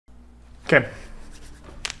Okay.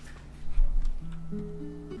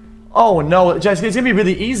 Oh no, Jess, it's gonna be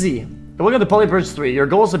really easy. Welcome to Poly Bridge 3. Your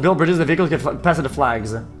goal is to build bridges that vehicles can pass into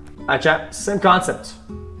flags. Alright, chat. Same concept.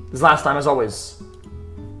 This last time, as always.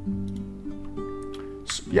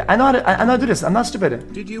 Yeah, I know how to do this. I'm not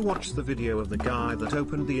stupid. Did you watch the video of the guy that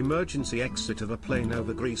opened the emergency exit of a plane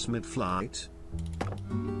over Greece mid-flight?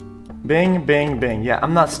 Bing, bing, bing. Yeah,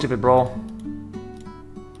 I'm not stupid, bro.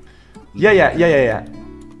 Yeah.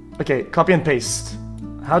 Okay, copy and paste.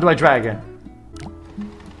 How do I drag it?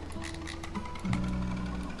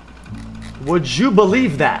 Would you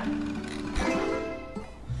believe that?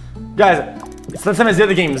 Guys, it's the same as the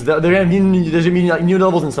other games. There's gonna be like new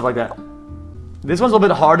levels and stuff like that. This one's a little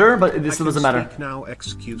bit harder, but this still doesn't matter. Now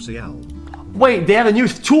XQCL. Wait, they have a new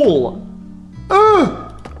tool.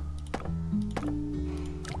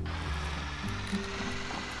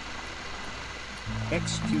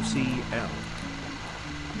 XQCL.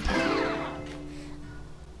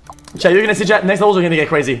 Chat, you're gonna see chat. Next levels are gonna get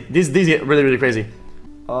crazy. These get really, really crazy.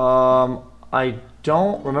 I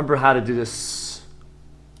don't remember how to do this.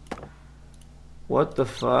 What the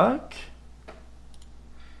fuck?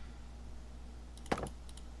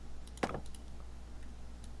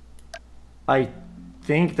 I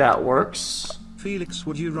think that works. Felix,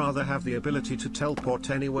 would you rather have the ability to teleport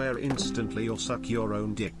anywhere instantly or suck your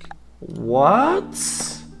own dick?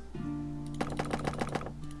 What?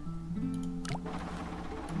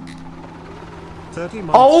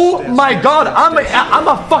 Oh my god, I'm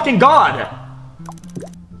a fucking god!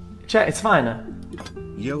 Chat, it's fine.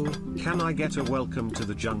 Yo, can I get a welcome to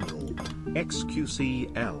the jungle?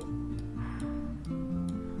 XQCL.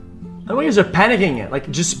 I know you guys are panicking.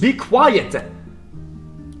 Like, just be quiet.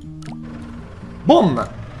 Boom!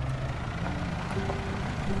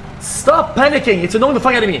 Stop panicking. It's annoying the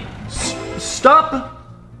fuck out of me. Stop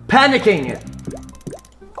panicking.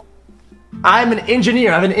 I'm an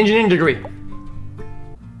engineer. I have an engineering degree.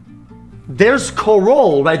 There's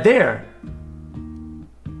Corol right there.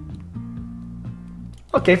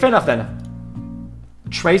 Okay, fair enough then.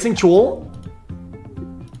 Tracing tool.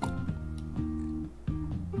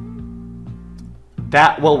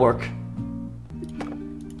 That will work.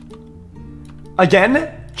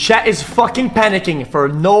 Again, chat is fucking panicking for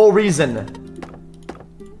no reason.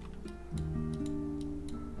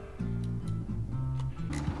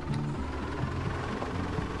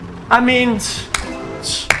 I mean,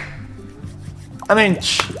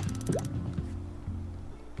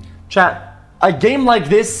 chat, a game like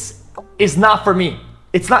this is not for me.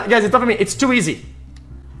 It's not, guys, it's not for me. It's too easy.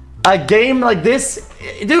 A game like this,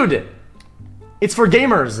 dude, it's for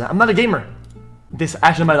gamers. I'm not a gamer. This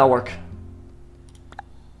actually might not work.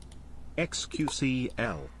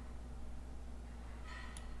 XQCL.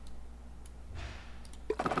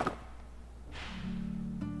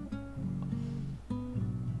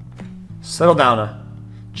 Settle down.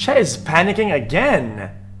 Chet is panicking again.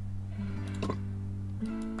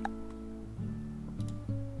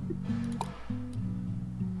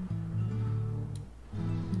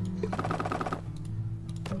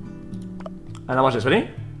 And now watch this, ready?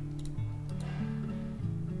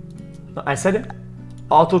 No, I said it.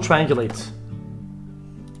 Auto triangulate.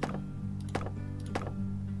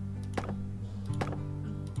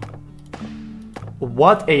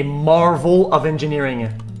 What a marvel of engineering.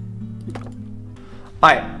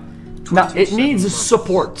 Alright. Now it needs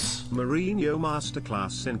support. Mourinho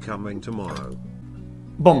masterclass incoming tomorrow.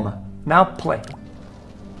 Boom. Now play.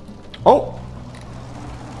 Oh!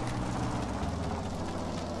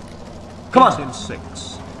 Come on! In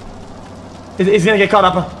 6. He's gonna get caught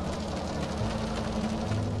up.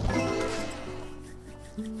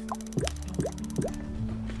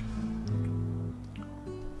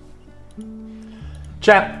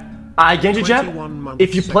 Chat, I guarantee you, chat,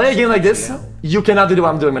 if you play a game like this, you cannot do what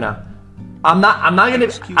I'm doing right now. I'm not gonna,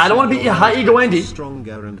 I don't want to be high ego Andy.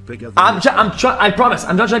 I promise,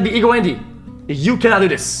 I'm not trying to be ego Andy. You cannot do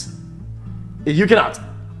this. You cannot.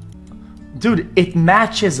 Dude, it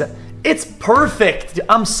matches. It's perfect.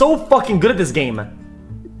 I'm so fucking good at this game.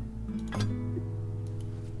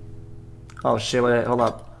 Oh shit, wait, hold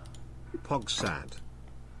up. Pogsad.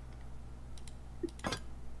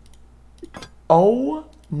 Oh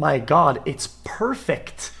my god, it's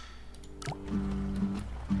perfect.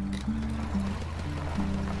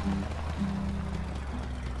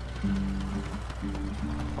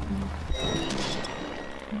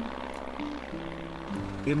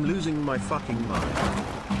 I'm losing my fucking mind.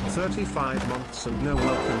 35 months and no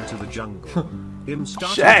welcome to the jungle. I'm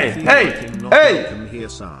starting to feel like I'm not welcome here,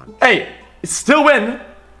 son. Hey, still win.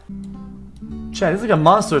 Chat, this is like a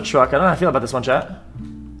monster truck. I don't know how I feel about this one, chat.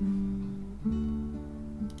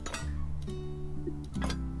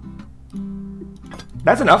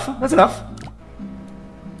 That's enough. That's enough.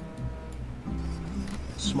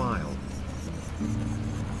 Smile.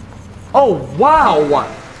 Oh, wow.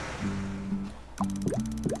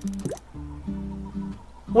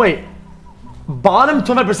 Wait. Bottom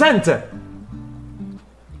 25%.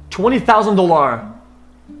 $20,000.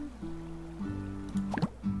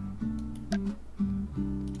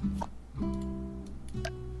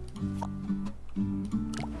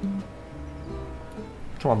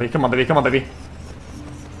 Come on, baby. Come on, baby. Come on, baby.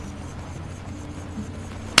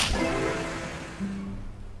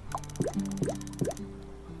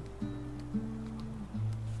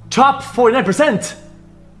 Top 49%.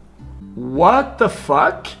 What the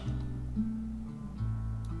fuck?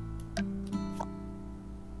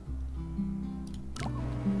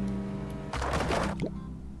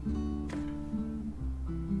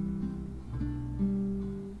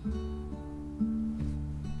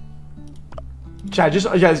 Chat,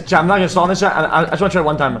 chat, I'm not gonna stall this chat. I just want to try it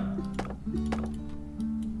one time.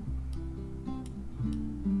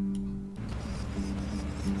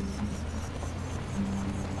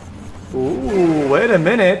 Ooh, wait a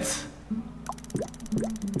minute.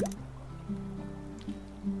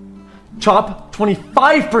 Top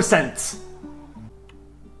 25%.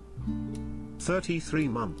 33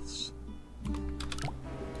 months.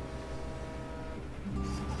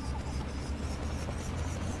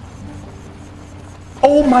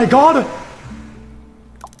 Oh my god!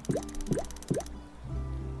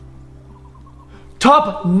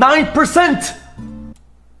 Top 9%!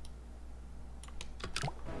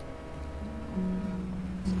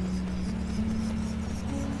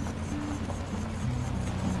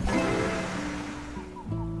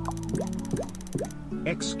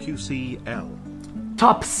 XQCL.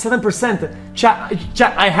 Top 7%.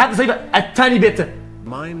 Chat, I have to save a tiny bit.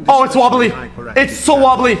 Mind oh, it's wobbly. It's so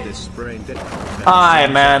wobbly. Aye,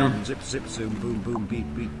 man. Zip, zip, zoom, boom, boom, beep,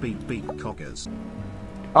 beep, beep, beep, coggers.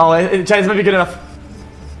 Oh, chat, it's maybe good enough.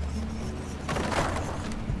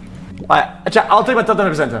 Alright, chat, I'll take my top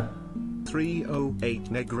 10%. 308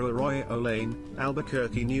 Negro Arroyo Lane,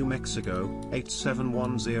 Albuquerque, New Mexico,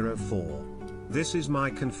 87104. This is my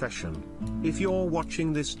confession. If you're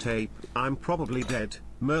watching this tape, I'm probably dead,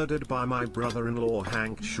 murdered by my brother-in-law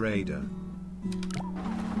Hank Schrader.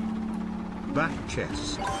 Back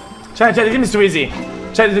chest. Chat, this game is too easy.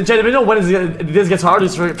 Chat, if you know when this gets hard,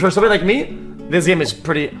 it's for somebody like me, this game is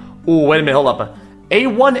pretty... Ooh, wait a minute, hold up.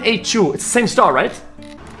 A1, A2, it's the same star, right?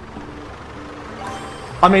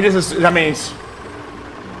 I mean, that means...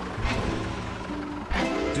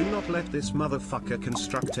 Do not let this motherfucker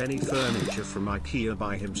construct any furniture from IKEA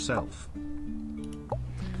by himself.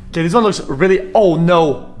 Okay, this one looks really... Oh,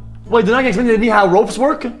 no. Wait, they're not gonna explain to me how ropes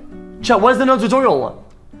work? Chat, what is the no tutorial?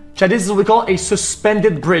 Chat, this is what we call a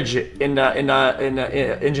suspended bridge in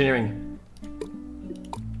engineering.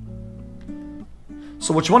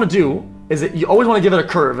 So what you want to do is that you always want to give it a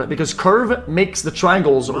curve, because curve makes the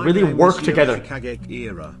triangles really work together.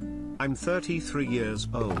 Era. I'm 33 years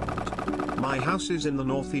old. My house is in the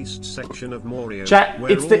northeast section of Morio. Chat,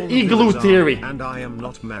 it's the igloo theory. And I am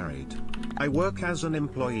not married. I work as an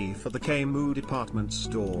employee for the Kemu department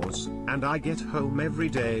stores, and I get home every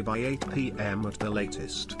day by 8 PM at the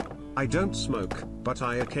latest. I don't smoke, but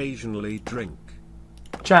I occasionally drink.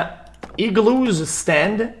 Chat, igloos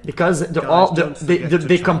stand because they're all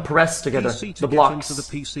they compress together. PC to the blocks. Get into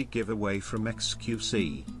the PC giveaway from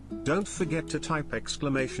XQC. Don't forget to type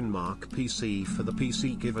 !PC for the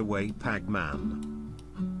PC giveaway Pagman.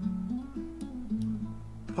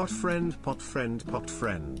 Pot friend, pot friend, pot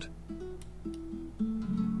friend.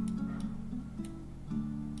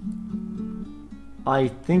 I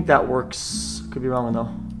think that works. Could be wrong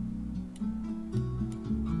though.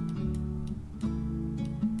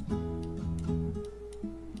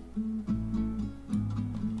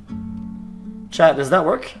 Chat, does that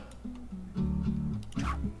work?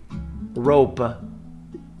 Rope.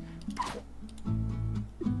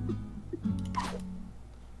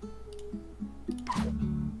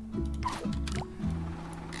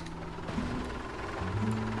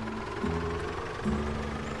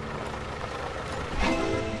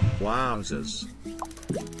 Wowzers.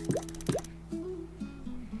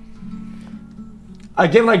 A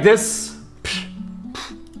game like this,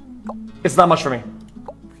 it's not much for me.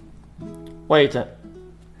 Wait.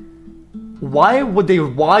 Why would they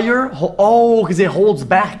wire? Oh, because it holds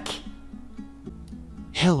back.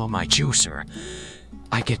 Hello, my juicer.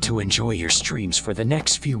 I get to enjoy your streams for the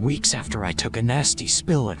next few weeks after I took a nasty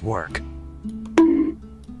spill at work.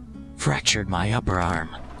 Fractured my upper arm.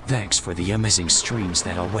 Thanks for the amazing streams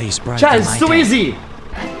that always brighten my day. Chat, it's too easy.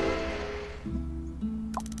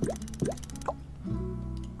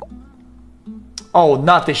 Oh,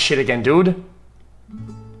 not this shit again, dude.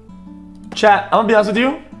 Chat, I'm gonna be honest with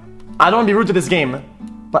you. I don't want to be rude to this game,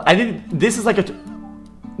 but I think this is like a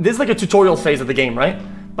tutorial phase of the game, right?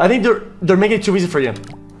 But I think they're making it too easy for you.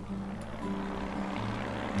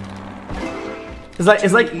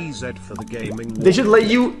 It's like EZ for the gaming they should let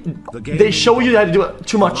you. They show you how to do it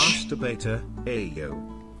too much. Masturbator, ayo.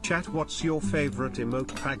 Chat, what's your favorite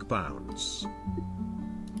emote? Pag bounce.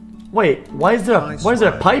 Wait, why is there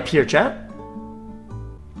a pipe here, chat?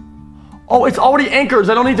 Oh, it's already anchored.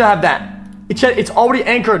 So I don't need to have that. It's already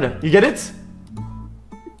anchored. You get it?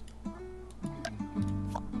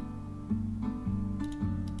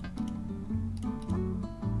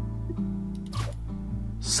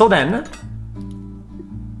 So then.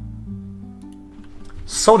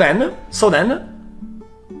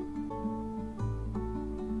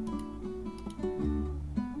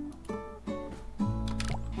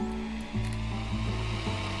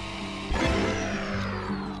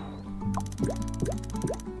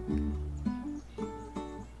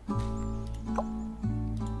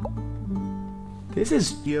 This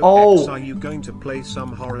is... Yo, X, are you going to play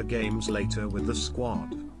some horror games later with the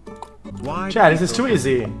squad? Why? Chat, this is too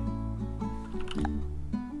easy.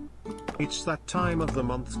 It's that time of the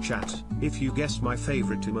month, chat. If you guess my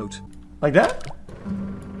favorite emote. Like that?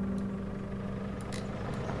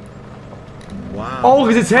 Wow. Oh,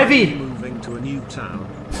 because it's heavy! Moving to a new town.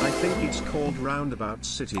 I think it's called Roundabout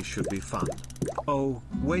City, should be fun. Oh,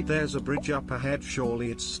 wait, there's a bridge up ahead.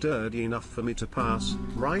 Surely it's sturdy enough for me to pass,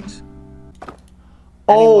 right?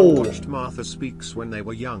 Oh! Anyone watched Martha Speaks when they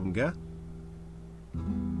were younger?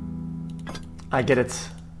 I get it.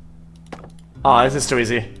 Oh, this is too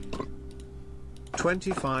easy.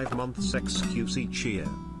 25 months XQC cheer.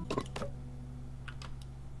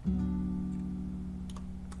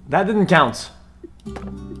 That didn't count.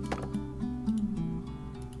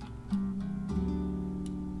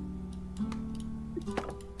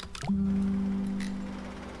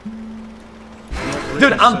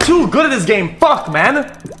 Dude, I'm too good at this game. Fuck, man.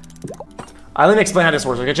 Let me explain how this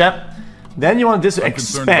works, okay, chat? Then you want this to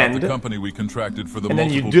expand. About the company we contracted for the and then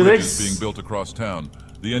you multiple do bridges this. being built across town.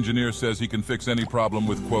 The engineer says he can fix any problem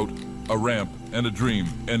with, quote, a ramp and a dream,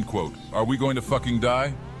 end quote. Are we going to fucking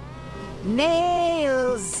die?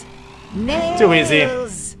 Nails! Nails! Too easy.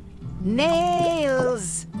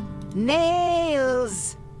 Nails!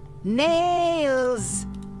 Nails! Nails!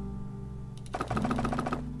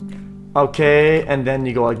 Okay, and then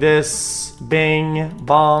you go like this. Bing,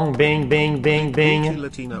 bong, bing, bing, bing, Big bing.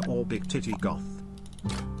 Latina or big titty goth.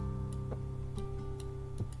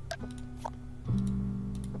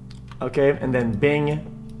 Okay, and then bing.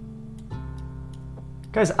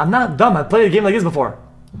 Guys, I'm not dumb. I've played a game like this before.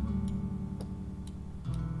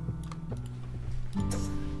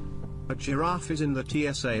 A giraffe is in the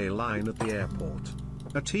TSA line at the airport.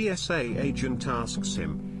 A TSA agent asks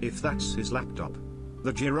him if that's his laptop.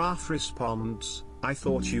 The giraffe responds, I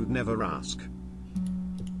thought you'd never ask.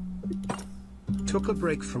 Took a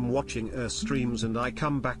break from watching her streams and I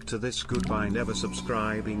come back to this. Goodbye, never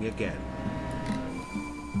subscribing again.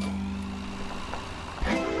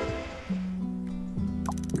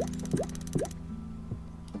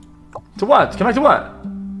 To what? Come back to what?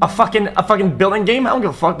 A fucking building game? I don't give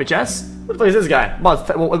a fuck, bitch ass. What the fuck is this guy? Well,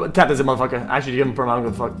 tap this motherfucker. Actually, give him perm. I don't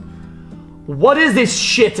give a fuck. What is this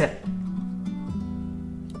shit?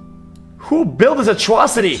 Who built this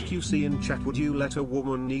atrocity? XQC in chat, would you let a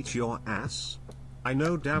woman eat your ass? I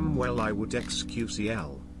know damn well I would.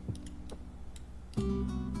 XQCL.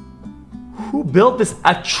 Who built this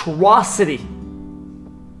atrocity?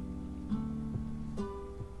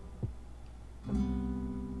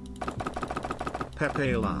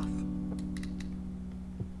 Pepe laugh.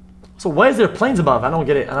 So why is there planes above? I don't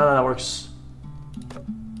get it. I don't know how that works.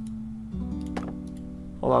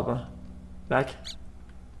 Hold up. Back.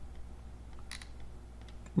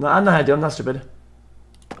 No, I know how to do it. I'm not stupid.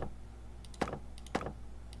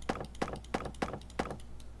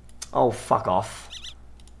 Oh, fuck off.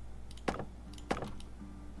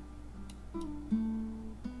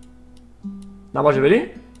 Now watch it,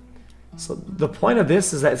 ready? So the point of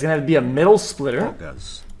this is that it's gonna be a middle splitter.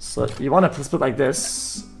 So you want to split like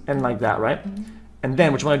this and like that, right? And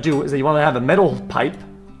then what you want to do is that you want to have a metal pipe,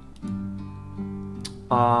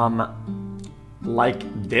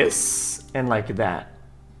 like this and like that,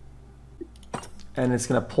 and it's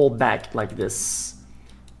gonna pull back like this,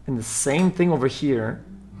 and the same thing over here,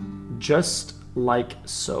 just like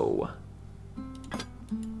so.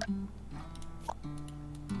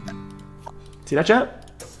 See that, chat?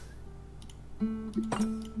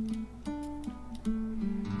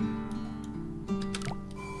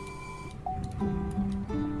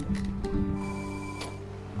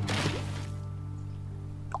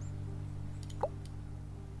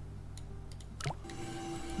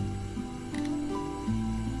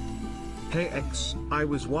 X, I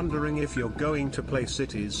was wondering if you're going to play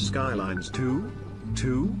Cities Skylines 2?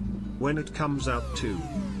 When it comes out too.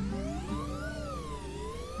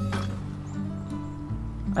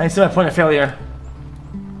 I see my point of failure.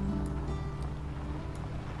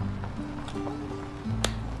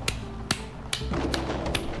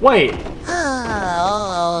 Wait.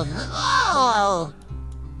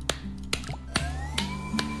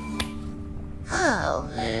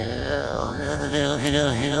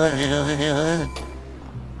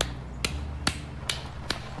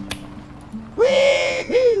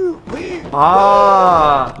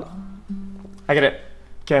 Ah, I get it.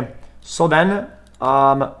 Okay, so then,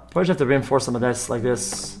 probably have to reinforce some of this, like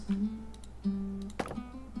this.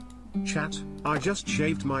 Chat, I just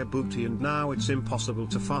shaved my booty and now it's impossible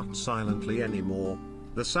to fart silently anymore.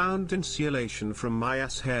 The sound insulation from my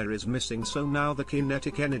ass hair is missing, so now the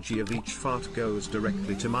kinetic energy of each fart goes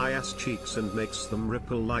directly to my ass cheeks and makes them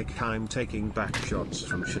ripple like I'm taking back shots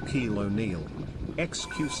from Shaquille O'Neal.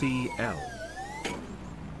 XQCL.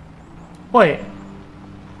 Wait.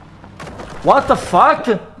 What the fuck?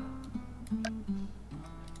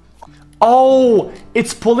 Oh,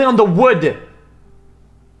 it's pulling on the wood.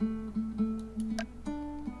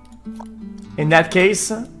 In that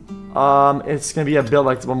case, it's gonna be a build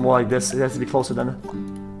like one more like this. It has to be closer then.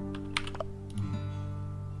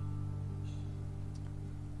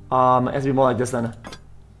 It has to be more like this then.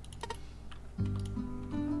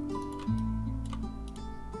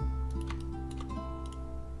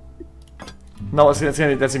 No, that's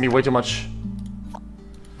gonna be way too much.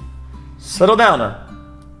 Settle down.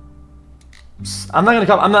 I'm not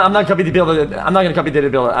gonna copy the build. I'm not gonna copy the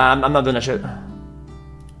build. I'm not doing that shit.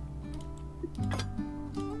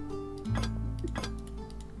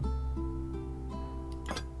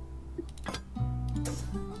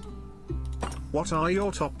 What are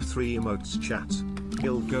your top 3 emotes, chat?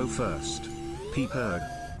 He'll go first. Peeperd.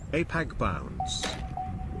 APAG bounce.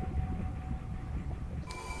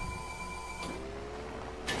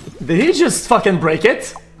 Did he just fucking break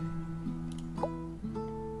it?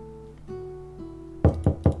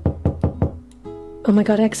 Oh my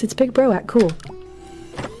god, X, it's Big Bro at cool.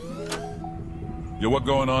 Yo, what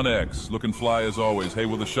going on, X? Looking fly as always. Hey,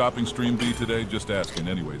 will the shopping stream be today? Just asking.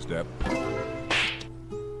 Anyways, Dap.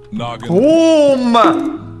 Noggin. Boom!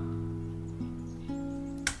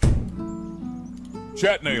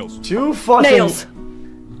 Chat nails. Too fucking... Nails!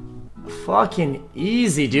 Fucking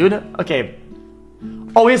easy, dude. Okay.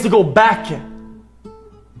 Oh, he has to go back.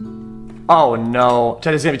 Oh no.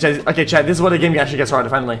 Chat, this is gonna be... Okay, chat, this is where the game actually gets hard,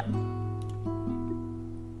 finally.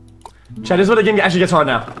 Chat, this is where the game actually gets hard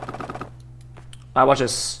now. Alright, watch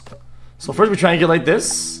this. So first we triangulate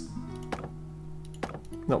this.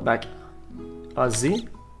 No, back. Z.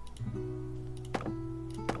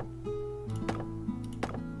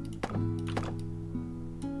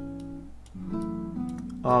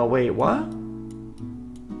 Wait, what?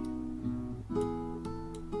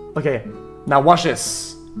 Okay, now watch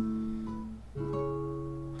this.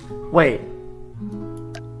 Wait.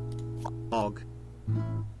 Og.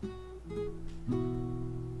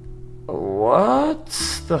 What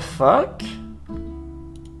the fuck?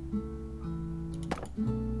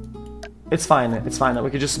 It's fine, it's fine. We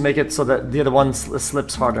could just make it so that the other one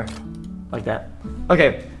slips harder. Like that.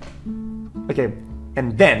 Okay. Okay,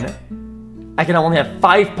 and then I can only have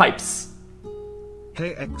 5 pipes.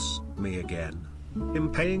 Hey X, me again.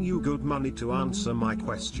 I'm paying you good money to answer my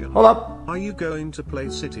question. Hold up. Are you going to play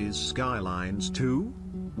Cities Skylines 2?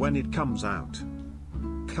 When it comes out?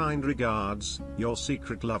 Kind regards, your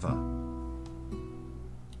secret lover.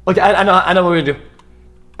 Okay, I know what we're gonna do.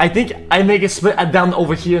 I think I make it split down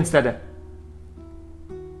over here instead.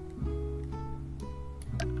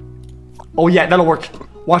 Oh yeah, that'll work.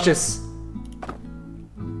 Watch this.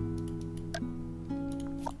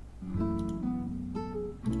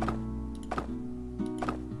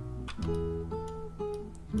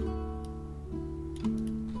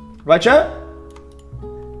 Right, chat?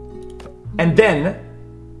 And then...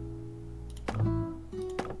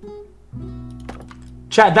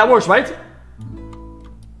 Chat, that works, right?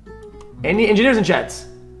 Any engineers in chats?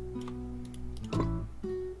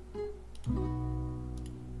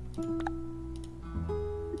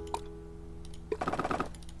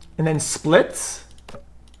 And then split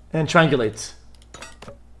and triangulate.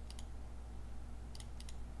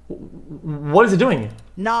 What is it doing?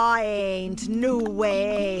 Nah, ain't no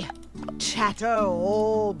way. Chatter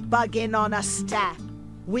all bugging on a stack.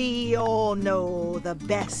 We all know the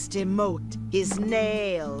best emote is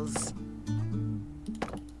nails.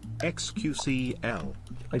 XQCL.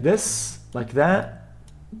 Like this, like that,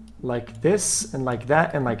 like this, and like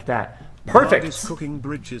that, and like that. Perfect. His cooking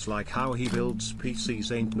bridges like how he builds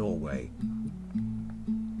PCs ain't Norway.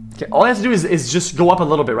 Okay, all he has to do is just go up a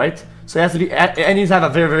little bit, right? So he has to be, and he needs to have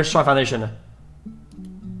a very, very strong foundation.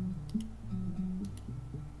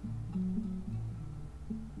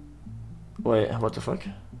 Wait, what the fuck?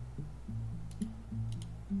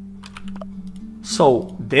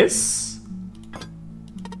 So, this?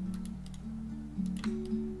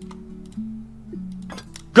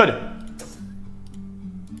 Good.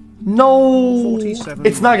 No,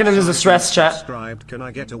 it's not gonna be a stress, chat. Subscribed. Can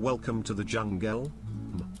I get a welcome to the jungle?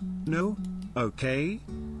 No? Okay.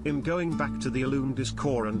 I'm going back to the Alundis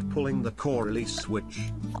core and pulling the core release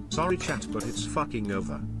switch. Sorry chat, but it's fucking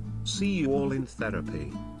over. See you all in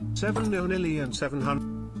therapy.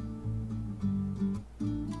 7,700,000.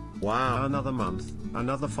 Wow, another month,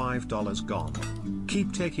 another $5 gone.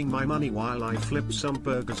 Keep taking my money while I flip some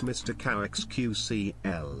burgers, Mr. Cow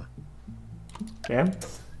XQCL. Okay.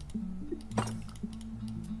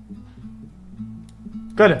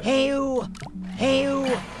 Good. Heu,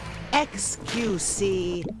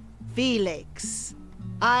 XQC, Felix.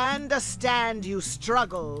 I understand you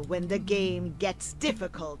struggle when the game gets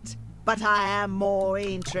difficult, but I am more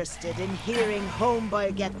interested in hearing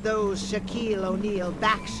Homeboy get those Shaquille O'Neal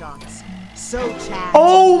backshots. So chat.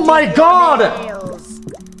 Oh my god! Nails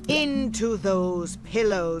into those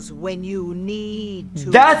pillows when you need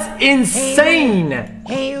to. That's insane!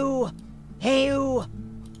 Heu.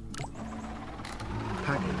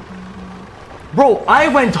 Packing. Bro, I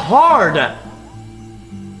went hard!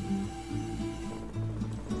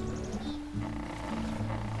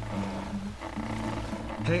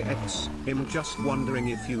 Hey X, I'm just wondering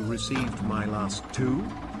if you received my last 2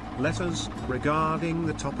 letters regarding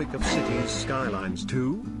the topic of Cities Skylines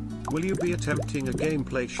 2. Will you be attempting a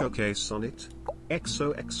gameplay showcase on it?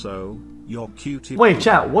 XOXO, your cutie. Wait,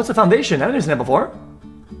 chat, what's a foundation? I haven't seen that before.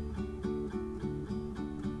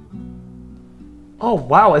 Oh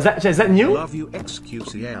wow, is that new? Love you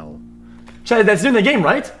XQCL. Chat, that's new in the game,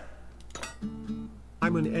 right?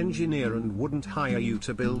 I'm an engineer and wouldn't hire you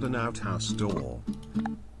to build an outhouse door.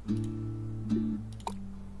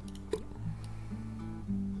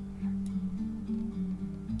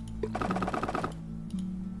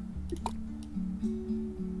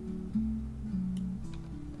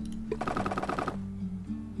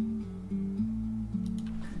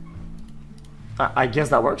 I guess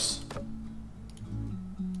that works.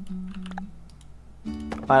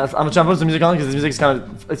 I'm gonna try to put some music on because the music is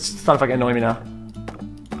it's starting to fucking annoy me now.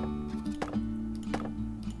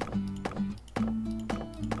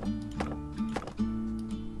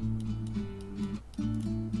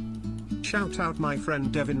 Shout out my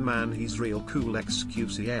friend Devin, man, he's real cool.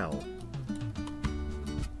 XQCL.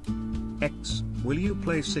 X, will you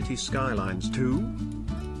play City Skylines 2?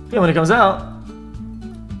 Yeah, when it comes out.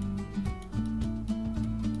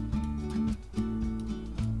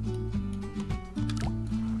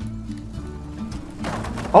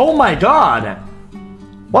 Oh my god!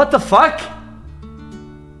 What the fuck?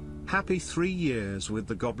 Happy 3 years with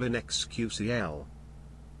the Goblin XQCL.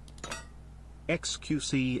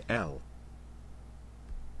 XQCL.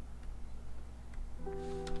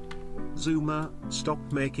 Zoomer, stop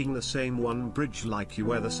making the same one bridge like you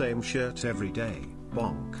wear the same shirt every day.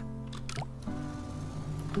 Bonk.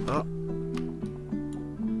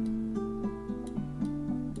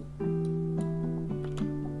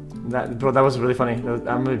 Bro, that was really funny.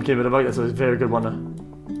 I'm gonna give it a bug. That's a very good one.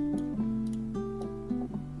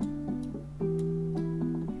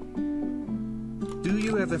 Do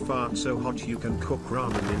you ever fart so hot you can cook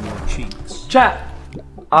ramen in your cheeks? Chat!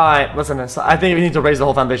 Alright, listen, so I think we need to raise the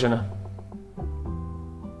whole foundation.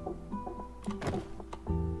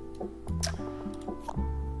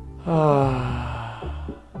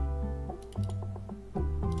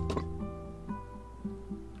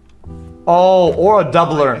 Oh, or a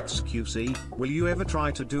doubler. XQC, will you ever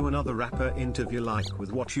try to do another rapper interview like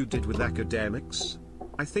with what you did with academics?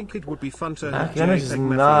 I think it would be fun to have Academics is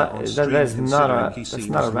not, that's not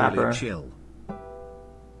a rapper. Really chill.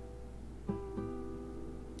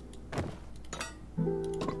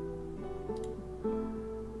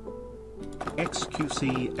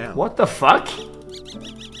 XQCL. What the fuck?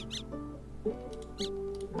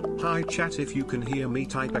 Hi chat, if you can hear me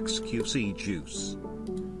type XQC juice.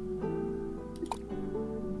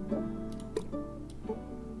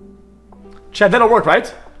 Chat, that'll work,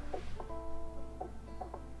 right?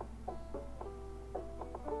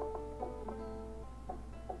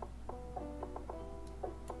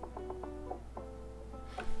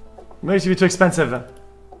 Maybe it's too expensive.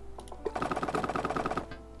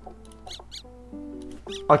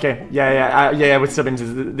 Okay, yeah, with siblings,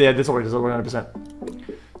 yeah, this will work 100%.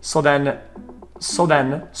 So then,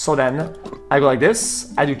 I go like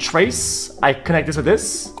this. I do trace. I connect this with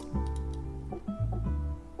this.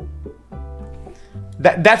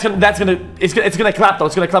 It's gonna clap though.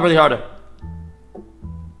 It's gonna clap really hard.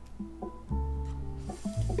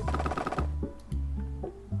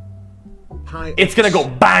 Hi, It's gonna go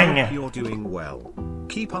bang. Hope you're doing well.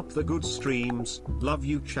 Keep up the good streams. Love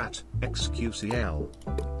you, chat. XQCL.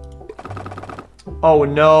 Oh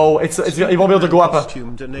no! It won't be able to go up.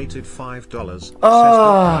 Costume donated $5. Says that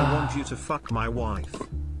I want you to fuck my wife.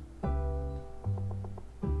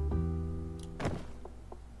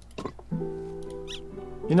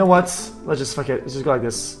 You know what? Let's just fuck it. Let's just go like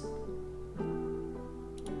this.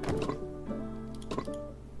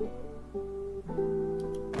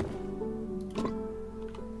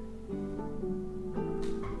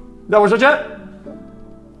 That was it.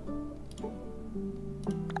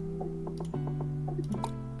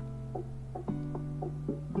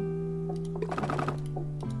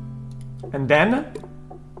 And then?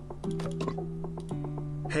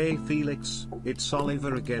 Hey Felix, it's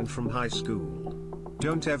Oliver again from high school.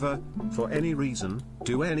 Don't ever, for any reason,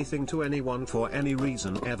 do anything to anyone for any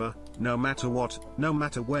reason ever, no matter what, no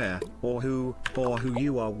matter where, or who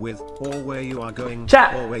you are with, or where you are going,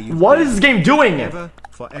 Chat, or where you what is this game doing? Ever,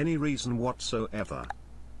 for any reason whatsoever.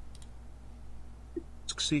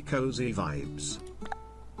 Cozy vibes.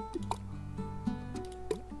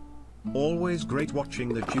 Always great watching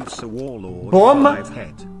the Juicer Warlord Boom. live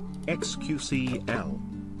head. XQCL.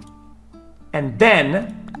 And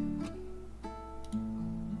then...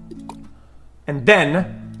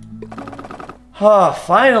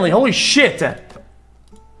 finally, holy shit!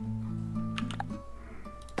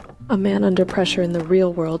 A man under pressure in the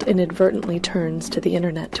real world inadvertently turns to the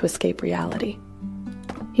internet to escape reality.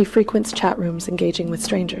 He frequents chat rooms engaging with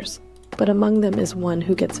strangers, but among them is one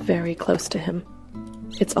who gets very close to him.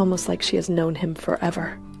 It's almost like she has known him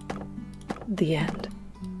forever. The end.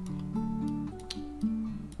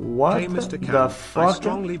 What Hey Mr. the Cam, fuck? I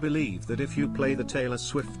strongly believe that if you play the Taylor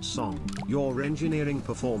Swift song, your engineering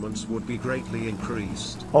performance would be greatly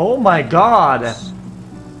increased. Oh my god!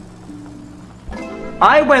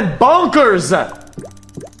 I went bonkers!